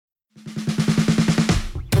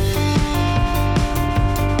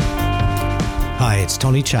it's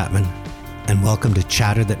Tony Chapman, and welcome to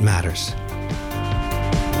Chatter That Matters.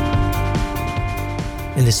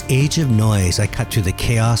 In this age of noise, I cut through the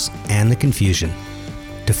chaos and the confusion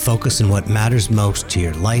to focus on what matters most to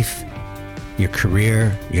your life, your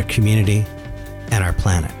career, your community, and our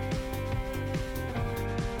planet.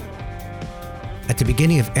 At the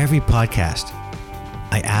beginning of every podcast,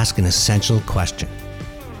 I ask an essential question,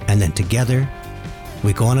 and then together,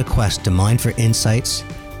 we go on a quest to mine for insights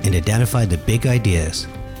and identify the big ideas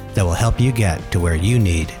that will help you get to where you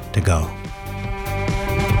need to go.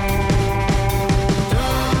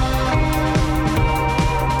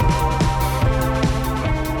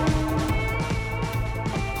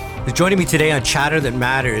 Joining me today on Chatter That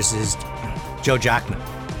Matters is Joe Jackman.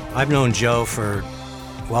 I've known Joe for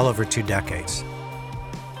well over 2 decades.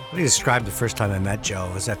 Let me describe the first time I met Joe.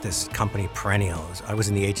 I was at this company, Perennial. I was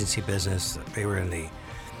in the agency business. They were in the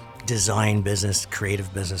design business,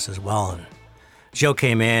 creative business as well. And Joe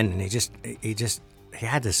came in and he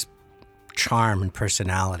had this charm and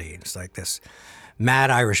personality. It's like this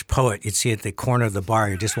mad Irish poet you'd see at the corner of the bar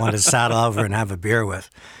you just wanted to saddle over and have a beer with.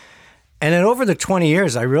 And then over the 20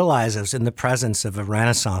 years, I realized I was in the presence of a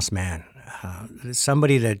Renaissance man,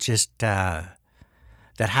 somebody that just that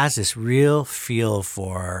has this real feel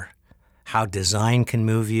for how design can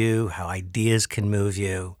move you, how ideas can move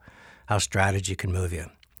you, how strategy can move you.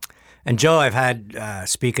 And Joe, I've had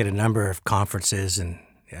speak at a number of conferences, and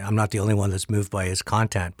I'm not the only one that's moved by his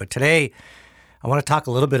content. But today, I want to talk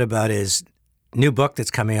a little bit about his new book that's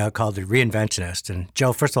coming out called The Reinventionist. And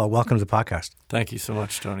Joe, first of all, welcome to the podcast. Thank you so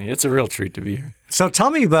much, Tony. It's a real treat to be here. So tell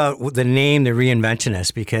me about the name The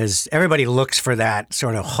Reinventionist, because everybody looks for that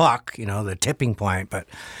sort of hook, the tipping point. But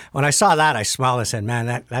when I saw that, I smiled and said,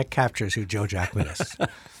 man, that captures who Joe Jackman is.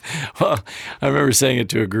 Well, I remember saying it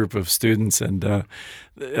to a group of students, and I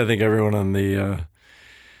think everyone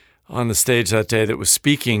on the stage that day that was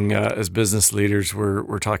speaking as business leaders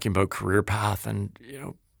were talking about career path and,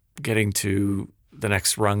 getting to the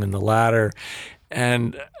next rung in the ladder.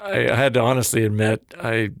 And I had to honestly admit,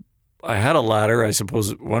 I had a ladder, I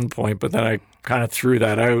suppose, at one point, but then I kind of threw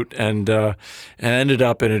that out and ended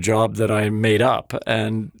up in a job that I made up.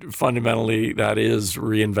 And fundamentally, that is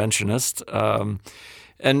reinventionist.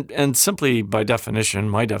 And simply by definition,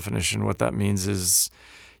 my definition, what that means is,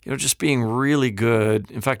 just being really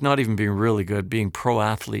good, in fact, not even being really good, being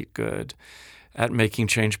pro-athlete good at making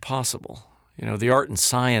change possible. The art and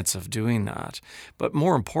science of doing that, but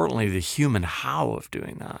more importantly, the human how of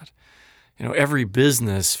doing that. Every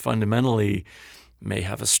business fundamentally may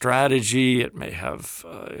have a strategy. It may have,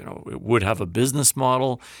 it would have a business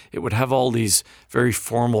model. It would have all these very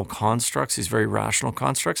formal constructs, these very rational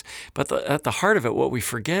constructs. But at the heart of it, what we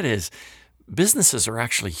forget is businesses are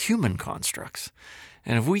actually human constructs.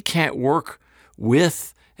 And if we can't work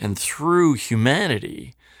with and through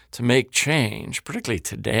humanity to make change, particularly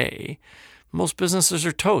today, most businesses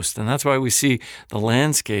are toast. And that's why we see the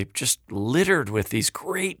landscape just littered with these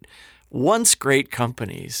once great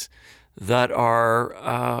companies that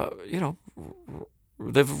are,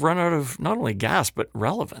 they've run out of not only gas, but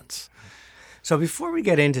relevance. So before we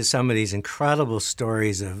get into some of these incredible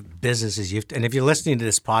stories of businesses, and if you're listening to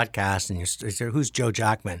this podcast and you're who's Joe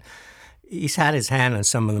Jackman, he's had his hand on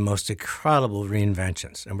some of the most incredible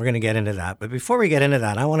reinventions, and we're going to get into that. But before we get into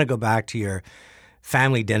that, I want to go back to your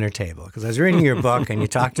family dinner table, because I was reading your book and you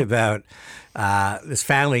talked about this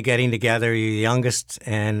family getting together, your youngest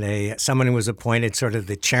and someone who was appointed sort of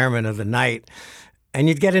the chairman of the night, and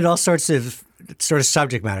you'd get into all sorts of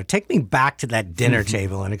subject matter. Take me back to that dinner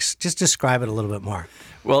table and just describe it a little bit more.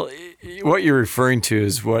 Well, what you're referring to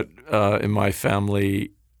is what in my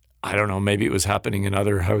family, I don't know, maybe it was happening in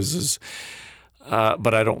other houses,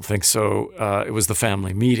 but I don't think so. It was the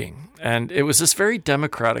family meeting. And it was this very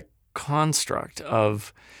democratic construct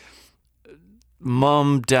of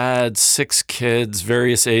mom, dad, 6 kids,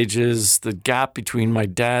 various ages. The gap between my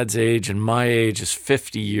dad's age and my age is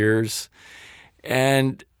 50 years.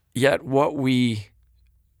 And yet what we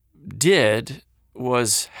did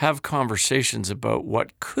was have conversations about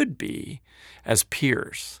what could be as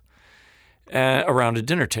peers around a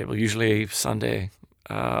dinner table, usually Sunday.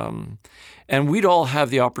 And we'd all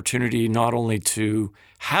have the opportunity not only to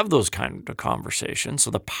have those kind of conversations,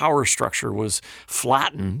 so the power structure was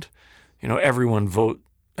flattened, everyone's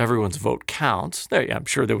vote counts. I'm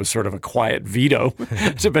sure there was sort of a quiet veto,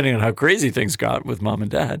 depending on how crazy things got with mom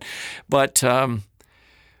and dad. But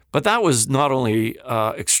that was not only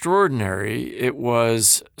extraordinary, it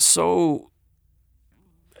was so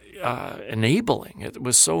enabling. It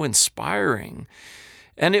was so inspiring.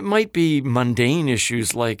 And it might be mundane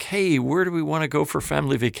issues like, hey, where do we want to go for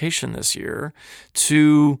family vacation this year?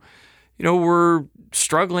 To, we're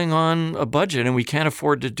struggling on a budget and we can't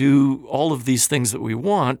afford to do all of these things that we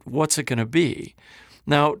want. What's it going to be?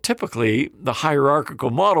 Now, typically, the hierarchical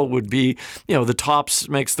model would be, the tops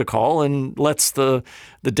makes the call and lets the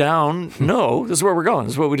down know this is where we're going.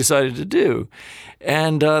 This is what we decided to do.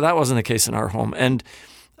 And that wasn't the case in our home. And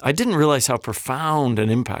I didn't realize how profound an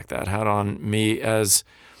impact that had on me as,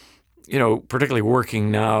 particularly working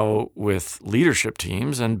now with leadership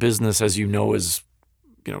teams, and business, as you know, is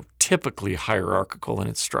typically hierarchical in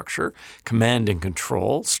its structure, command and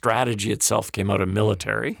control. Strategy itself came out of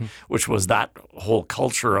military, which was that whole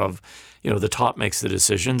culture of, the top makes the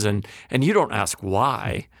decisions and you don't ask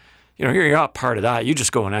why. You're not part of that. You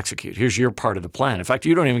just go and execute. Here's your part of the plan. In fact,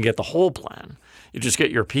 you don't even get the whole plan. You just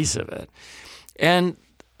get your piece of it. And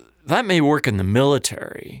that may work in the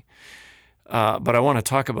military, but I want to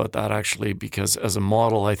talk about that actually because as a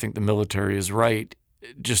model, I think the military is right.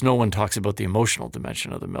 Just no one talks about the emotional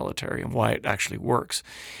dimension of the military and why it actually works.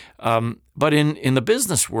 But in the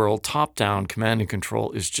business world, top-down command and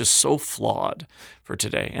control is just so flawed for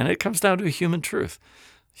today. And it comes down to a human truth.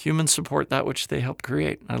 Humans support that which they help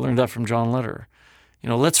create. I learned that from John Lederer.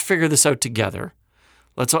 Let's figure this out together.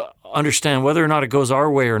 Let's understand whether or not it goes our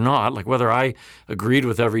way or not, like whether I agreed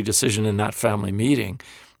with every decision in that family meeting.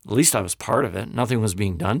 At least I was part of it. Nothing was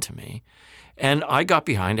being done to me. And I got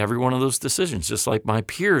behind every one of those decisions, just like my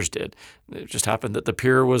peers did. It just happened that the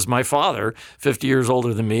peer was my father, 50 years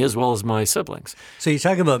older than me, as well as my siblings. So you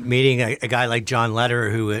talk about meeting a guy like John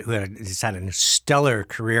Lederer, who had a stellar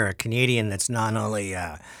career, a Canadian that's not only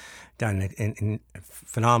done in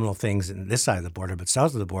phenomenal things in this side of the border, but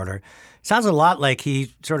south of the border. Sounds a lot like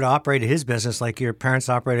he sort of operated his business like your parents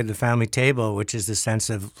operated the family table, which is the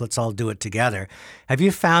sense of let's all do it together. Have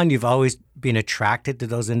you found you've always been attracted to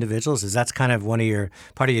those individuals? Is that kind of part of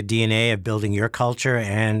your DNA of building your culture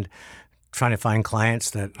and trying to find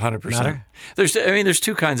clients that 100%. Matter? There's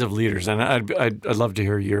two kinds of leaders, and I'd love to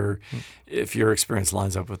hear if your experience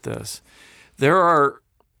lines up with this. There are,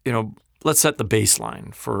 let's set the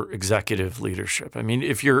baseline for executive leadership.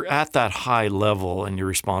 If you're at that high level and you're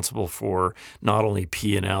responsible for not only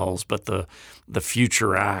P&Ls, but the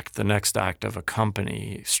future act, the next act of a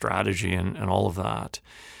company, strategy, and all of that,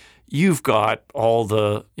 you've got all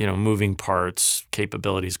the moving parts,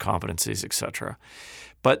 capabilities, competencies, et cetera.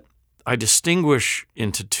 But I distinguish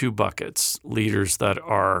into two buckets: leaders that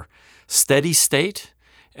are steady state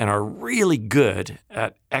and are really good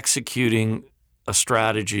at executing a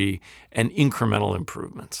strategy and incremental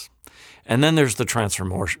improvements. And then there's the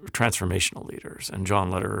transformational leaders, and John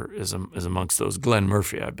Lederer is amongst those. Glenn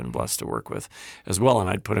Murphy I've been blessed to work with as well, and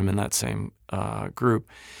I'd put him in that same group,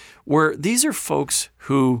 where these are folks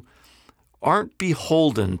who aren't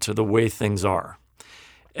beholden to the way things are.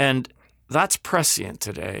 And that's prescient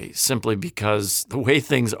today simply because the way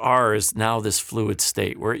things are is now this fluid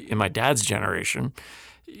state where in my dad's generation,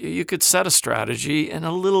 you could set a strategy and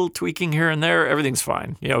a little tweaking here and there, everything's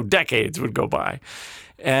fine. Decades would go by.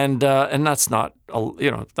 And that's not,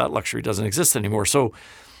 that luxury doesn't exist anymore. So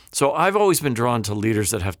I've always been drawn to leaders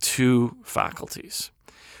that have two faculties.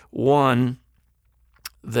 One,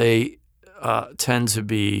 they tend to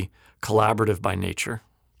be collaborative by nature,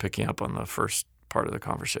 picking up on the first part of the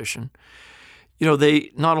conversation.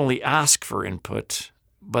 They not only ask for input,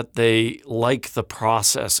 but they like the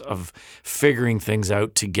process of figuring things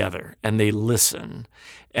out together, and they listen,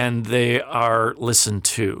 and they are listened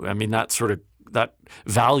to. That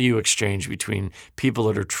value exchange between people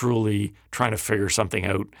that are truly trying to figure something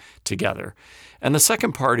out together. And the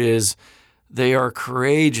second part is they are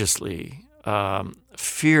courageously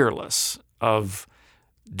fearless of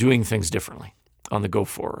doing things differently on the go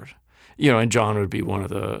forward. And John would be one of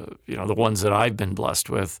the ones that I've been blessed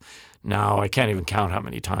with. Now I can't even count how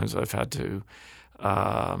many times I've had to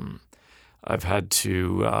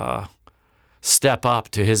step up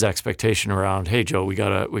to his expectation around, hey Joe, we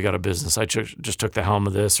got a business. I just took the helm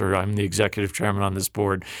of this, or I'm the executive chairman on this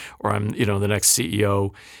board, or I'm the next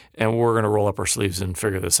CEO, and we're going to roll up our sleeves and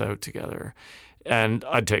figure this out together. And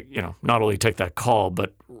I'd take not only take that call,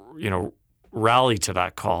 but rally to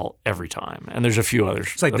that call every time. And there's a few others.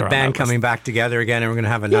 It's like the band coming back together again, and we're going to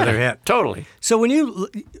have another hit. Totally. So when you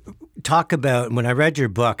talk about, when I read your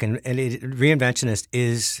book, and Reinventionist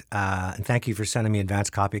is, and thank you for sending me an advance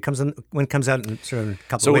copy. It comes out in sort of a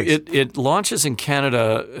couple of weeks. So it launches in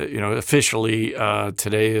Canada, officially.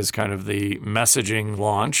 Today is kind of the messaging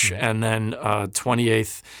launch, and then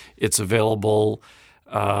 28th, it's available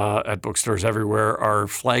at bookstores everywhere. Our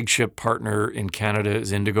flagship partner in Canada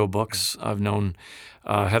is Indigo Books. I've known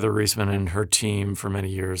Heather Reisman and her team for many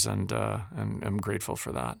years, and I'm grateful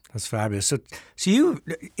for that. That's fabulous. So you,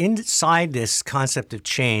 inside this concept of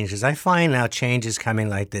change, as I find now change is coming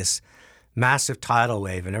like this massive tidal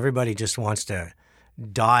wave, and everybody just wants to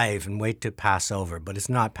dive and wait to pass over, but it's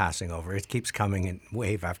not passing over. It keeps coming in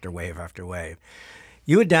wave after wave after wave.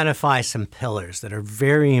 You identify some pillars that are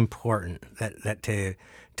very important that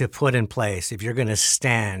to put in place if you're going to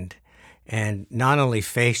stand and not only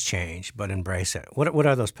face change, but embrace it. What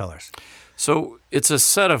are those pillars? So it's a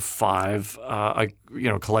set of 5.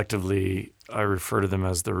 Collectively, I refer to them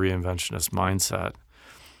as the reinventionist mindset,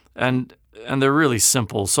 and they're really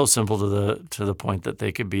simple, so simple to the point that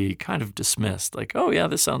they could be kind of dismissed. Like, oh yeah,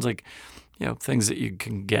 this sounds like, things that you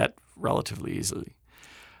can get relatively easily.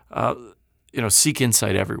 Seek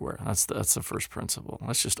insight everywhere. That's the first principle.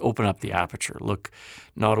 Let's just open up the aperture. Look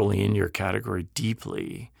not only in your category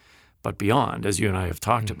deeply, but beyond, as you and I have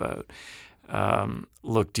talked about.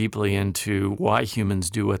 Look deeply into why humans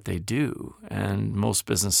do what they do. And most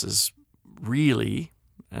businesses really,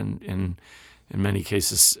 and in many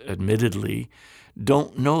cases admittedly,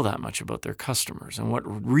 don't know that much about their customers and what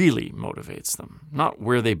really motivates them. Not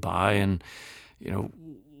where they buy and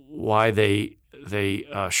why they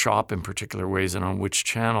shop in particular ways and on which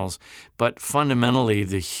channels, but fundamentally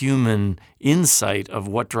the human insight of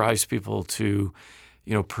what drives people to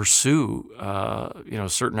pursue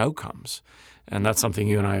certain outcomes. And that's something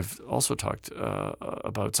you and I have also talked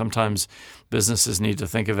about. Sometimes businesses need to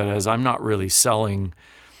think of it as, I'm not really selling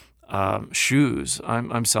shoes.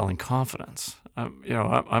 I'm selling confidence.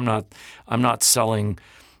 I'm not selling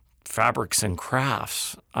fabrics and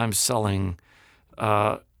crafts. I'm selling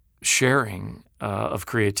sharing of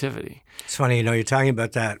creativity. It's funny, you're talking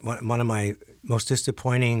about that. One of my most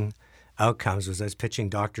disappointing outcomes was I was pitching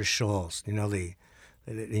Dr. Scholl's.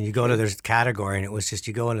 And you go to this category, and it was just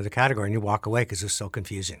you go into the category and you walk away because it was so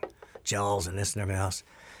confusing. Gels and this and everything else.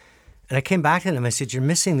 And I came back to them. I said, you're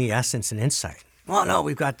missing the essence and insight. Well, no,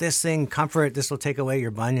 we've got this thing, comfort. This will take away your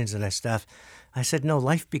bunions and that stuff. I said, no,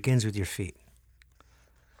 life begins with your feet.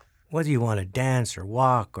 Whether you want to dance or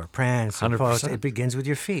walk or prance or pose, it begins with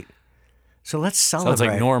your feet. So let's celebrate. Sounds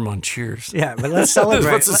like Norm on Cheers. Yeah, but let's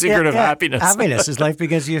celebrate. What's the secret of happiness? Happiness is life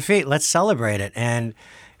begins with your feet. Let's celebrate it. And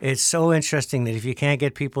it's so interesting that if you can't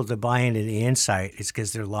get people to buy into the insight, it's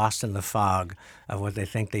because they're lost in the fog of what they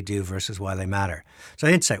think they do versus why they matter. So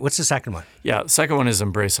insight. What's the second one? Yeah, the second one is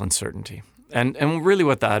embrace uncertainty. And really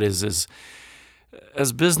what that is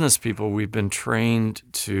as business people, we've been trained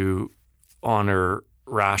to honor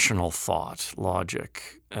rational thought,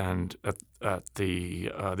 logic, and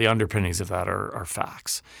the underpinnings of that are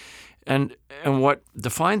facts. And what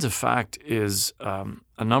defines a fact is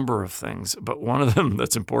a number of things, but one of them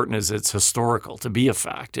that's important is it's historical. To be a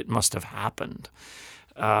fact, it must have happened.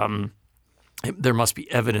 There must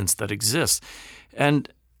be evidence that exists. And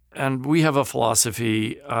we have a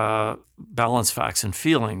philosophy, balance facts and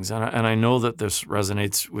feelings. And I know that this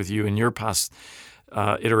resonates with you in your past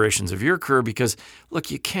iterations of your career because, look,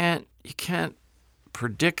 you can't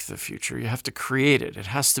predict the future. You have to create it. It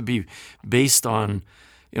has to be based on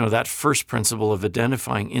that first principle of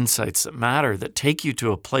identifying insights that matter, that take you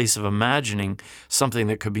to a place of imagining something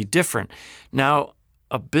that could be different. Now,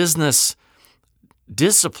 a business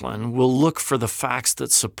discipline will look for the facts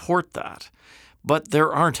that support that, but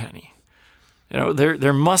there aren't any.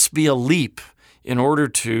 There must be a leap in order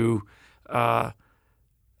to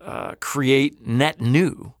create net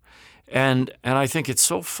new. And I think it's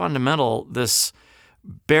so fundamental, this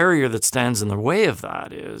barrier that stands in the way of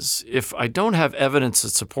that is if I don't have evidence that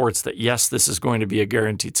supports that, yes, this is going to be a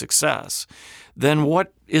guaranteed success, then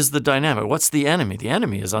what is the dynamic? What's the enemy? The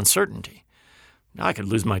enemy is uncertainty. Now, I could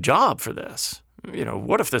lose my job for this.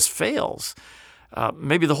 What if this fails?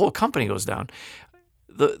 Maybe the whole company goes down.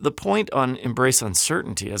 The point on embrace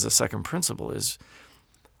uncertainty as a second principle is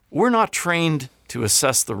we're not trained to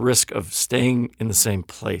assess the risk of staying in the same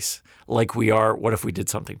place like we are. What if we did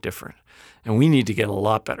something different? And we need to get a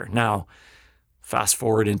lot better. Now, fast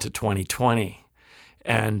forward into 2020,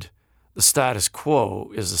 and the status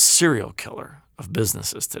quo is a serial killer of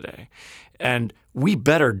businesses today. And we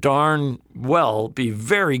better darn well be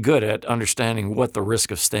very good at understanding what the risk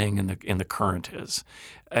of staying in the current is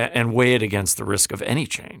and weigh it against the risk of any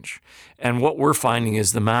change. And what we're finding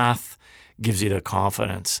is the math gives you the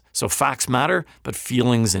confidence. So facts matter, but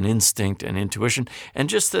feelings and instinct and intuition. And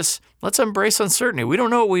just this, let's embrace uncertainty. We don't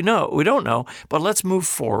know what we don't know, but let's move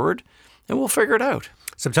forward and we'll figure it out.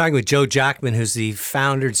 So I'm talking with Joe Jackman, who's the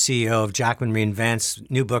founder and CEO of Jackman Reinvents,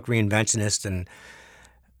 new book, Reinventionist. And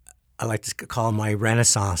I like to call him my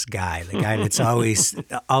Renaissance guy, the guy that's always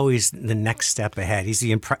the next step ahead. He's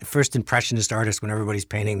the first impressionist artist when everybody's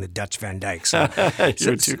painting the Dutch Van Dyck. So,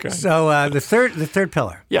 You're too kind. So the third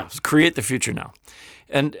pillar. Yeah, create the future now.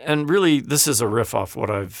 And really, this is a riff off what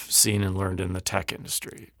I've seen and learned in the tech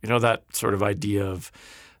industry. You know, that sort of idea of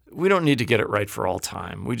we don't need to get it right for all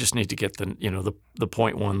time. We just need to get the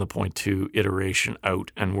point one, the point two iteration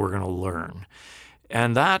out, and we're going to learn.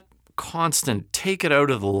 And that constant take it out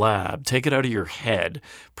of the lab, take it out of your head,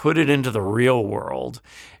 put it into the real world.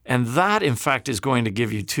 And that, in fact, is going to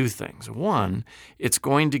give you two things. One, it's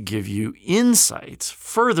going to give you insights,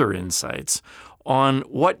 further insights on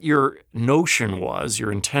what your notion was,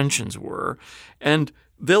 your intentions were, and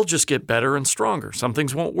they'll just get better and stronger. Some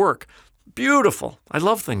things won't work. Beautiful. I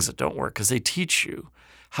love things that don't work because they teach you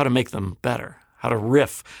how to make them better, how to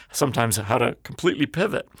riff, sometimes how to completely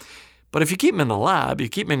pivot. But if you keep them in the lab, you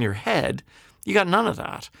keep them in your head, you got none of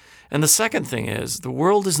that. And the second thing is the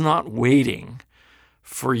world is not waiting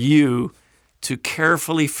for you to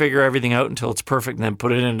carefully figure everything out until it's perfect and then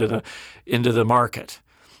put it into the market,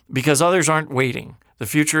 because others aren't waiting. The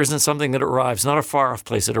future isn't something that arrives, not a far off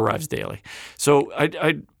place. It arrives daily. So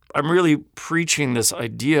I'm really preaching this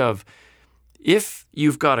idea of if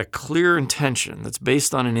you've got a clear intention that's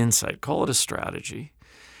based on an insight, call it a strategy,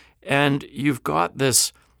 and you've got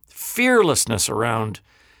this fearlessness around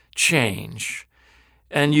change,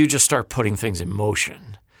 and you just start putting things in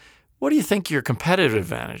motion, what do you think your competitive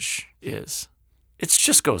advantage is? It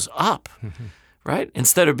just goes up, right?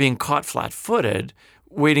 Instead of being caught flat-footed,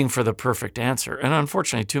 waiting for the perfect answer. And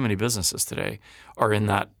unfortunately, too many businesses today are in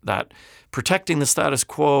that protecting the status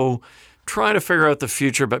quo, trying to figure out the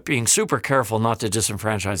future, but being super careful not to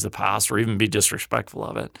disenfranchise the past or even be disrespectful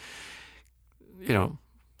of it. You know,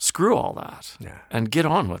 screw all that and get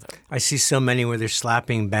on with it. I see so many where they're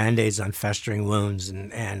slapping Band-Aids on festering wounds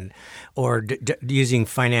or using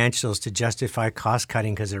financials to justify cost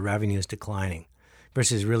cutting because their revenue is declining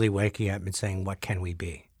versus really waking up and saying, what can we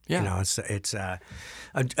be? Yeah. You know, it's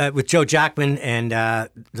with Joe Jackman and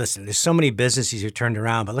listen, there's so many businesses you turned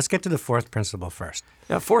around, but let's get to the fourth principle first.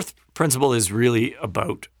 Yeah, fourth principle is really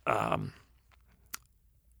about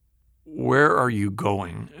where are you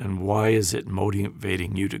going and why is it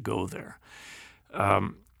motivating you to go there?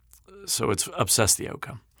 So it's obsess the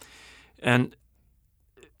outcome. And,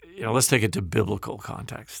 you know, let's take it to biblical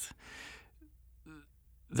context.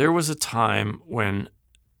 There was a time when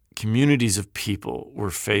communities of people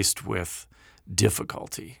were faced with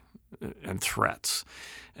difficulty and threats,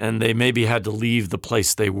 and they maybe had to leave the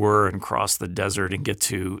place they were and cross the desert and get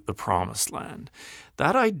to the promised land.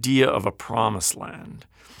 That idea of a promised land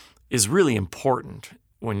is really important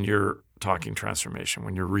when you're talking transformation,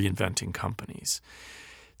 when you're reinventing companies,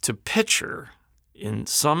 to picture in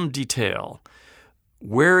some detail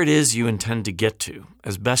where it is you intend to get to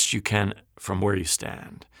as best you can from where you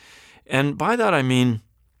stand. And by that I mean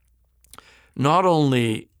not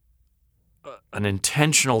only an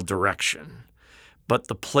intentional direction, but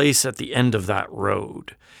the place at the end of that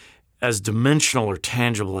road, as dimensional or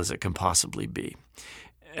tangible as it can possibly be.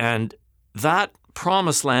 And that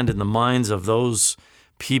promised land in the minds of those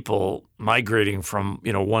people migrating from,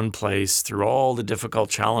 one place through all the difficult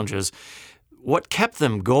challenges, what kept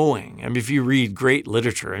them going, I mean, if you read great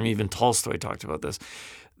literature, I mean, even Tolstoy talked about this,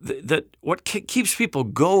 that what keeps people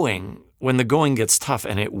going when the going gets tough,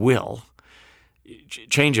 and it will,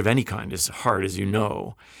 change of any kind is hard, as you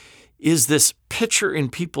know, is this picture in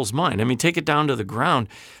people's mind. I mean, take it down to the ground.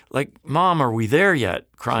 Like, Mom, are we there yet?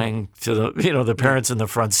 Crying to the parents in the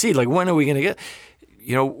front seat. Like, when are we going to get?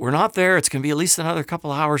 We're not there. It's going to be at least another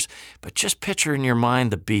couple hours. But just picture in your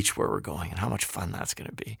mind the beach where we're going and how much fun that's going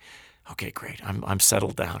to be. Okay, great. I'm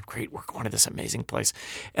settled down. Great. We're going to this amazing place.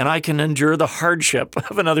 And I can endure the hardship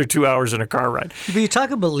of another 2 hours in a car ride. But you talk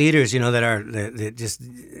about leaders, that are just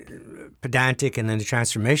pedantic and then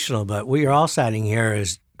transformational. But what you're all citing here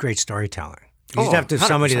is great storytelling. You just have to have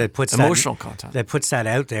somebody that puts emotional content, that puts that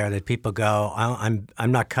out there, that people go,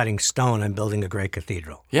 I'm not cutting stone. I'm building a great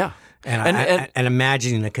cathedral. Yeah. And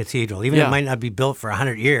imagining a cathedral, even if it might not be built for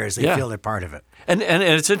 100 years, they feel they're part of it. And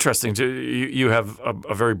it's interesting too. You have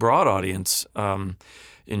a very broad audience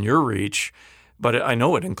in your reach, but I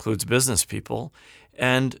know it includes business people.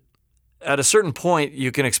 And at a certain point,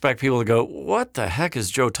 you can expect people to go, "What the heck is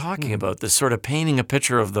Joe talking about?" This sort of painting a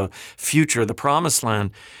picture of the future, the promised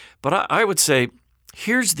land. But I would say,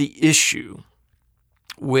 here's the issue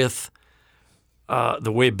with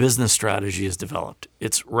the way business strategy is developed.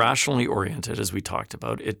 It's rationally oriented, as we talked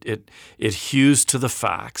about. It hews to the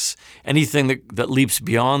facts. Anything that leaps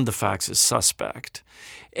beyond the facts is suspect.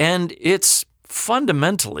 And it's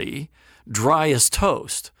fundamentally dry as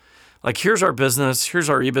toast. Like, here's our business, here's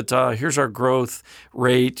our EBITDA, here's our growth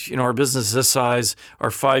rate. Our business is this size, our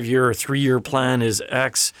 5-year or 3-year plan is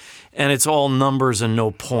X, and it's all numbers and no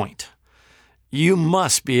point. You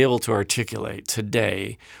must be able to articulate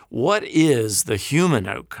today what is the human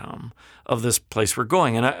outcome of this place we're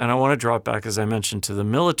going. And I want to draw it back, as I mentioned, to the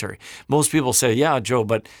military. Most people say, yeah, Joe,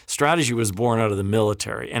 but strategy was born out of the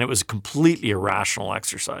military, and it was a completely irrational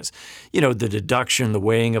exercise. The deduction, the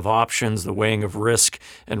weighing of options, the weighing of risk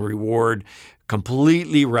and reward,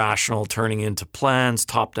 completely rational, turning into plans,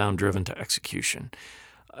 top-down driven to execution.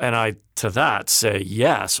 And I, to that, say,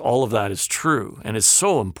 yes, all of that is true and is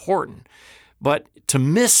so important. But to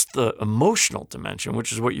miss the emotional dimension,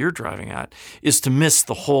 which is what you're driving at, is to miss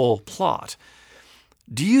the whole plot.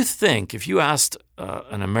 Do you think if you asked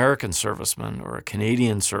an American serviceman or a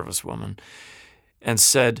Canadian servicewoman and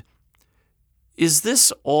said, is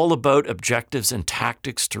this all about objectives and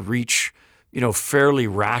tactics to reach, fairly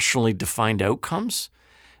rationally defined outcomes?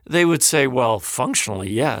 They would say, well,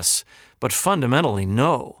 functionally, yes, but fundamentally,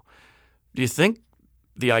 no. Do you think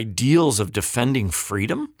the ideals of defending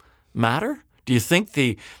freedom matter? Do you think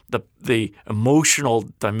the emotional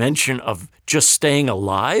dimension of just staying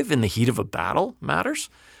alive in the heat of a battle matters?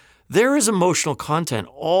 There is emotional content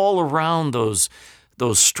all around those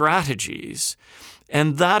strategies,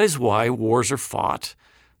 and that is why wars are fought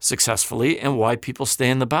successfully and why people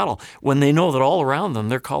stay in the battle when they know that all around them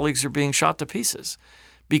their colleagues are being shot to pieces,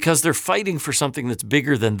 because they're fighting for something that's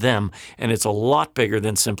bigger than them, and it's a lot bigger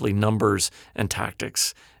than simply numbers and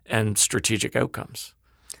tactics and strategic outcomes.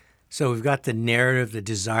 So we've got the narrative, the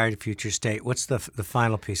desired future state. What's the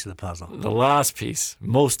final piece of the puzzle? The last piece,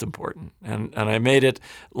 most important. And I made it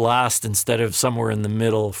last instead of somewhere in the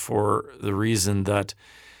middle for the reason that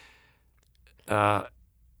I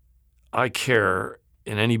care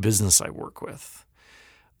in any business I work with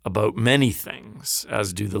about many things,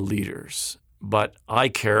 as do the leaders. But I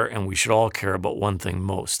care, and we should all care about one thing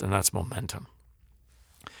most, and that's momentum.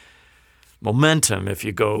 Momentum, if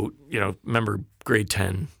you go, remember grade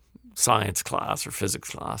 10 science class or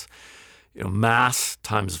physics class, mass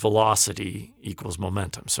times velocity equals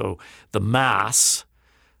momentum. So the mass,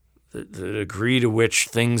 the degree to which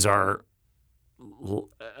things are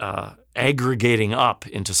aggregating up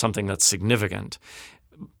into something that's significant,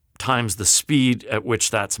 times the speed at which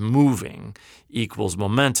that's moving equals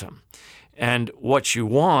momentum. And what you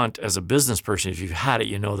want as a business person, if you've had it,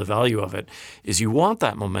 you know the value of it, is you want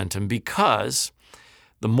that momentum because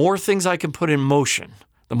the more things I can put in motion,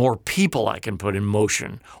 the more people I can put in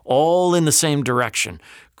motion, all in the same direction,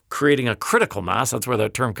 creating a critical mass, that's where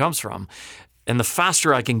that term comes from, and the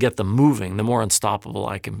faster I can get them moving, the more unstoppable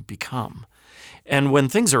I can become. And when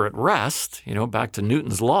things are at rest, back to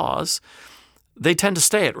Newton's laws, they tend to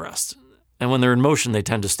stay at rest. And when they're in motion, they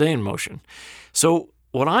tend to stay in motion. So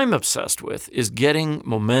what I'm obsessed with is getting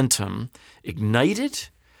momentum ignited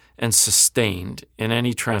and sustained in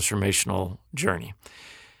any transformational journey.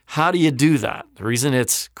 How do you do that? The reason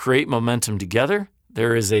it's create momentum together,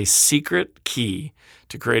 there is a secret key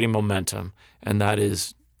to creating momentum, and that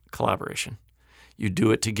is collaboration. You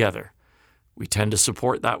do it together. We tend to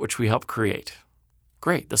support that which we help create.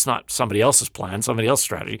 Great. That's not somebody else's plan, somebody else's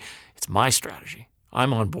strategy. It's my strategy.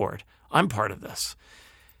 I'm on board. I'm part of this.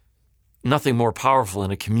 Nothing more powerful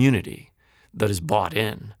in a community that is bought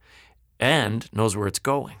in and knows where it's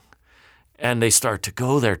going. And they start to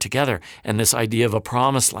go there together. And this idea of a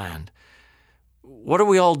promised land. What are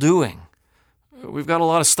we all doing? We've got a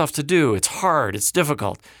lot of stuff to do. It's hard. It's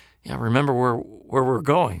difficult. Yeah, remember where we're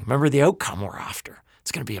going. Remember the outcome we're after.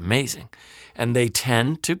 It's going to be amazing. And they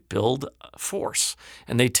tend to build force.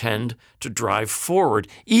 And they tend to drive forward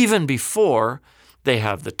even before they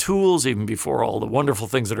have the tools, even before all the wonderful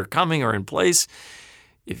things that are coming are in place.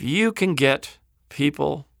 If you can get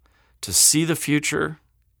people to see the future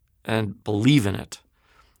and believe in it.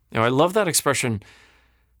 I love that expression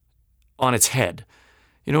on its head.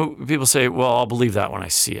 People say, well, I'll believe that when I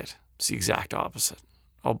see it. It's the exact opposite.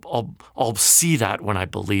 I'll see that when I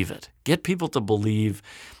believe it. Get people to believe,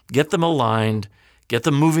 get them aligned, get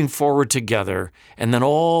them moving forward together, and then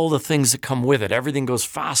all the things that come with it. Everything goes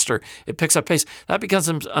faster. It picks up pace. That becomes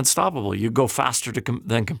unstoppable. You go faster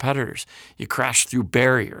than competitors. You crash through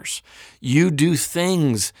barriers. You do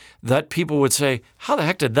things that people would say, how the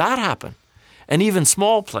heck did that happen? And even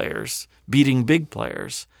small players beating big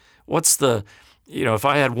players. If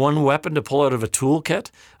I had one weapon to pull out of a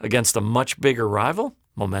toolkit against a much bigger rival,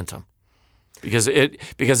 momentum. Because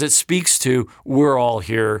it speaks to we're all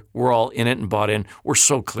here, we're all in it and bought in, we're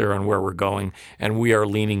so clear on where we're going, and we are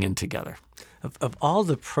leaning in together. Of all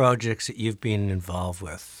the projects that you've been involved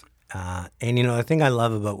with, and the thing I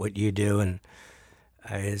love about what you do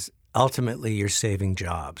is ultimately you're saving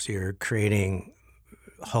jobs. You're creating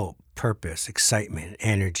hope, purpose, excitement,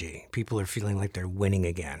 energy. People are feeling like they're winning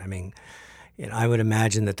again. I mean, I would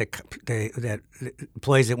imagine that that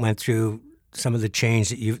employees that went through some of the change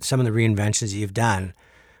that some of the reinventions that you've done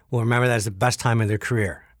will remember that as the best time of their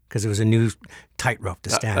career because it was a new tightrope to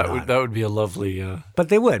stand on. That would be a lovely. But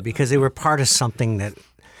they would because they were part of something that.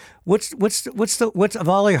 What's of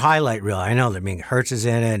all your highlight reel? I know that Hertz is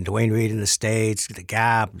in it, and Duane Reade in the States, the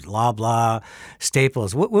Gap, Loblaw,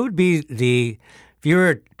 Staples. What would be if you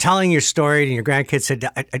were telling your story and your grandkids said,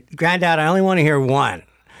 "Granddad, I only want to hear one."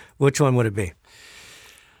 Which one would it be?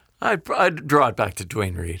 I'd draw it back to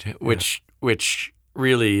Duane Reade, which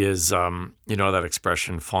really is, that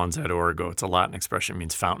expression, fons et orgo. It's a Latin expression,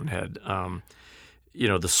 means fountainhead,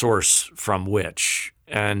 the source from which.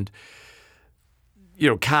 And,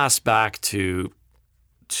 cast back to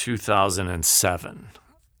 2007.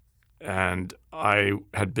 And I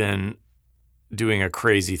had been doing a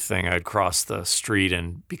crazy thing. I'd crossed the street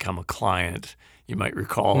and become a client. You might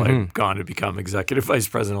recall I'd gone to become executive vice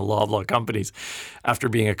president of Loblaw Companies after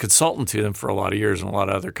being a consultant to them for a lot of years and a lot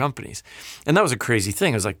of other companies. And that was a crazy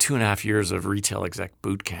thing. It was like 2.5 years of retail exec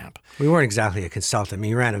boot camp. We weren't exactly a consultant.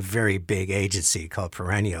 You ran a very big agency called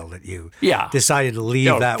Perennial that you decided to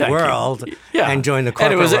leave that world and join the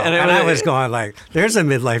corporate world. And I was going like, there's a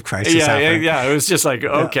midlife crisis happening. Yeah, it was just like,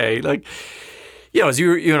 okay, like... as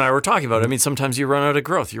you and I were talking about, sometimes you run out of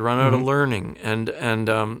growth, you run out of learning, and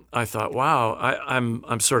I thought, wow,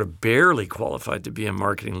 I'm sort of barely qualified to be a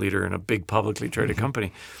marketing leader in a big publicly traded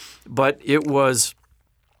company, but it was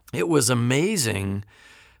amazing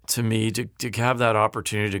to me to have that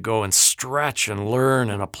opportunity to go and stretch and learn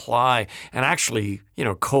and apply and actually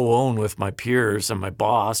co-own with my peers and my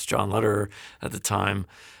boss, John Lederer at the time,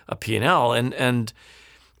 a P&L, and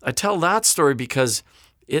I tell that story because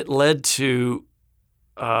it led to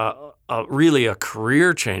really a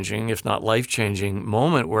career-changing, if not life-changing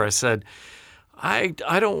moment where I said, I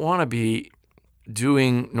don't want to be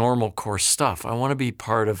doing normal course stuff. I want to be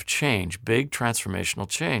part of change, big transformational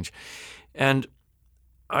change. And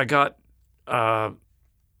I got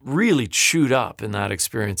really chewed up in that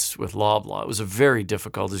experience with Loblaw. It was a very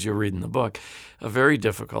difficult, as you'll read in the book, a very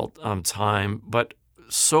difficult time, but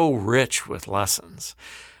so rich with lessons.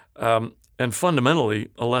 And fundamentally,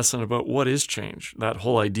 a lesson about what is change. That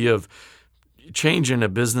whole idea of change in a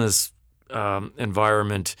business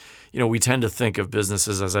environment. We tend to think of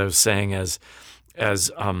businesses, as I was saying, as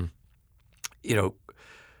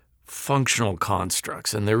functional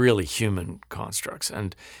constructs, and they're really human constructs.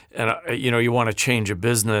 And you want to change a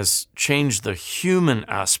business, change the human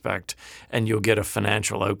aspect, and you'll get a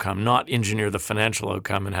financial outcome, not engineer the financial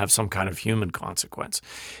outcome and have some kind of human consequence.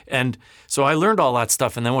 And so I learned all that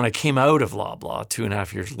stuff. And then when I came out of Loblaw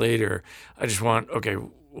 2.5 years later, I just went, okay,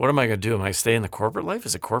 what am I going to do? Am I going to stay in the corporate life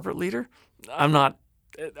as a corporate leader? I'm not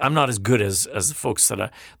as good as the folks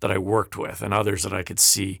that I worked with and others that I could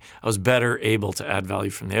see. I was better able to add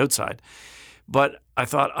value from the outside. But I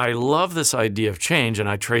thought, I love this idea of change, and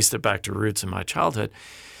I traced it back to roots in my childhood.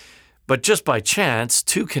 But just by chance,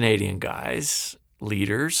 2 Canadian guys,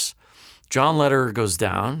 leaders, John Lederer goes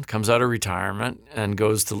down, comes out of retirement, and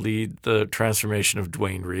goes to lead the transformation of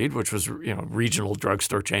Duane Reade, which was regional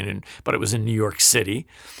drugstore chain, but it was in New York City.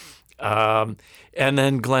 And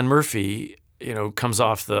then Glenn Murphy comes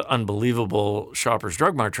off the unbelievable Shoppers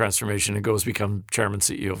Drug Mart transformation and goes become chairman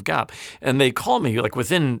CEO of Gap. And they call me like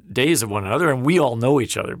within days of one another, and we all know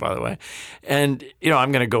each other, by the way. And,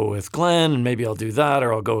 I'm going to go with Glenn, and maybe I'll do that,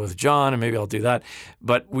 or I'll go with John, and maybe I'll do that.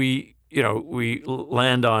 But we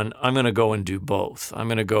land on, I'm going to go and do both. I'm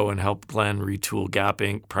going to go and help Glenn retool Gap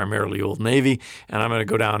Inc., primarily Old Navy, and I'm going to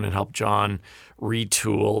go down and help John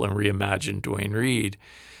retool and reimagine Duane Reade.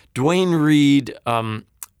 Duane Reade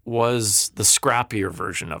was the scrappier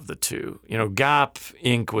version of the two. Gap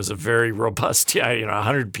Inc. was a very robust,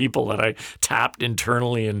 100 people that I tapped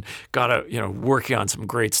internally and got working on some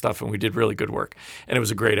great stuff, and we did really good work, and it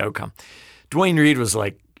was a great outcome. Duane Reade was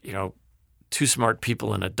like, 2 smart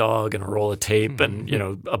people and a dog and a roll of tape and,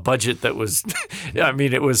 a budget that was,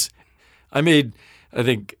 I made, I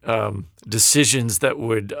think, decisions that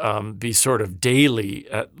would be sort of daily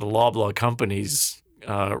at the Loblaw Companies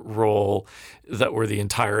role that were the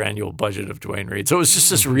entire annual budget of Duane Reade. So it was just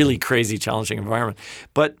this really crazy, challenging environment.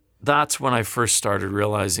 But that's when I first started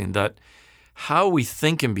realizing that how we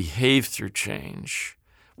think and behave through change,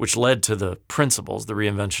 which led to the principles, the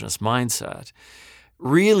reinventionist mindset,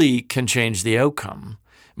 really can change the outcome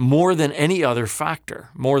more than any other factor,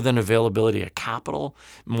 more than availability of capital,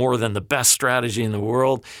 more than the best strategy in the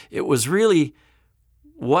world. It was really,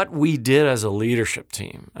 what we did as a leadership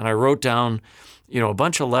team. And I wrote down, a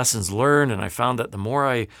bunch of lessons learned, and I found that the more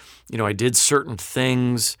I did certain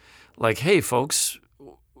things, like, hey, folks,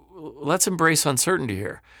 let's embrace uncertainty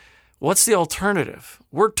here. What's the alternative?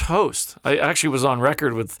 We're toast. I actually was on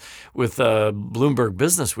record with Bloomberg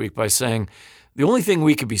Business Week by saying the only thing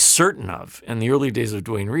we could be certain of in the early days of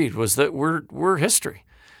Duane Reade was that we're history.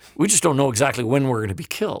 We just don't know exactly when we're going to be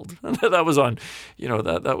killed. That was on,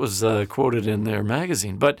 that was quoted in their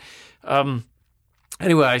magazine. But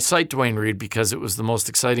anyway, I cite Duane Reade because it was the most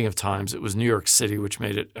exciting of times. It was New York City, which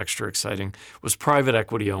made it extra exciting. It was private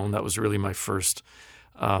equity owned. That was really my first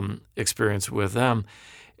experience with them.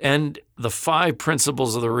 And the 5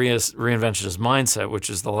 principles of the reinventionist mindset, which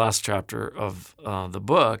is the last chapter of the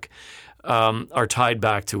book, are tied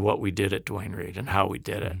back to what we did at Duane Reade and how we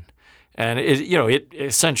did it. And it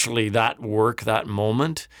essentially that work, that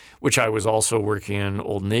moment, which I was also working in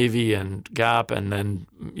Old Navy and Gap, and then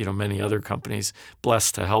many other companies,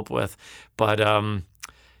 blessed to help with. But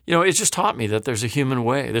it just taught me that there's a human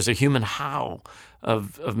way, there's a human how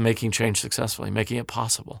of making change successfully, making it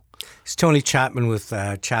possible. It's Tony Chapman with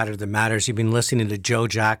Chatter That Matters. You've been listening to Joe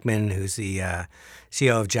Jackman, who's the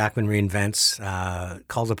CEO of Jackman Reinvents,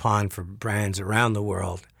 called upon for brands around the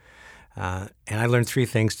world. And I learned 3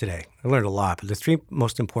 things today. I learned a lot, but the 3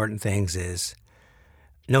 most important things is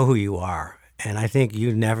know who you are. And I think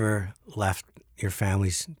you never left your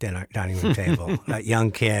family's dining room table. That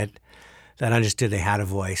young kid that understood they had a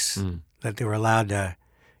voice, that they were allowed to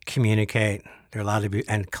communicate, they're allowed to be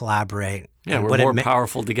and collaborate. Yeah, we're more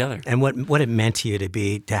powerful together. And what it meant to you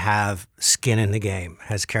to have skin in the game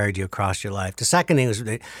has carried you across your life. The second thing is,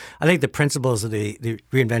 I think the principles of the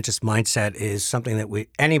reinventionist mindset is something that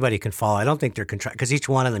anybody can follow. I don't think they're because each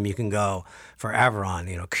one of them you can go forever on.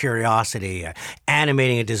 Curiosity,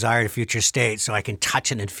 animating a desire to future state, so I can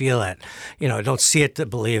touch it and feel it. Don't see it to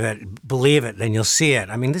believe it, then you'll see it.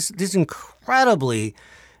 I mean, this is incredibly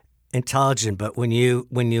intelligent. But when you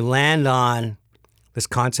land on this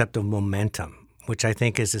concept of momentum, which I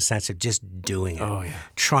think is a sense of just doing it,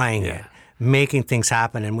 trying it, making things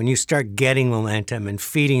happen. And when you start getting momentum and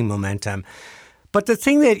feeding momentum, but the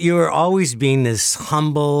thing that you're always being this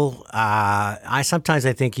humble, I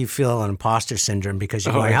think you feel an imposter syndrome because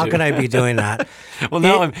you're going, how could I be doing that? Well,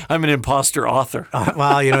 now I'm an imposter author.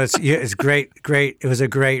 It's great. It was a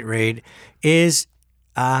great read. Is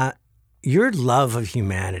your love of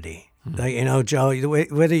humanity. Joe,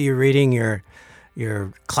 whether you're reading your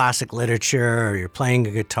classic literature, or you're playing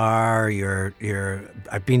a guitar,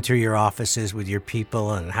 I've been through your offices with your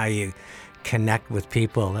people and how you connect with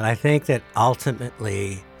people. And I think that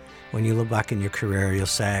ultimately, when you look back in your career, you'll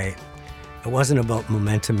say, it wasn't about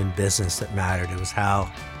momentum in business that mattered. It was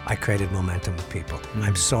how I created momentum with people.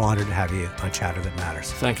 I'm so honored to have you on Chatter That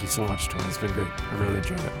Matters. Thank you so much, Tony. It's been great. I really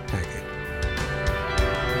enjoyed it. Thank you.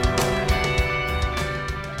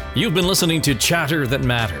 You've been listening to Chatter That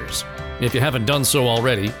Matters. If you haven't done so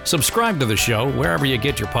already, subscribe to the show wherever you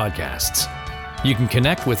get your podcasts. You can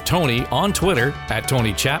connect with Tony on Twitter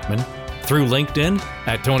 @TonyChapman, through LinkedIn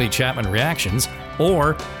 @Tony Chapman Reactions,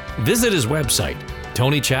 or visit his website,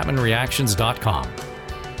 TonyChapmanReactions.com.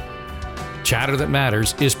 Chatter That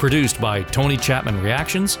Matters is produced by Tony Chapman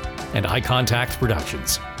Reactions and Eye Contact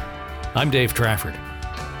Productions. I'm Dave Trafford.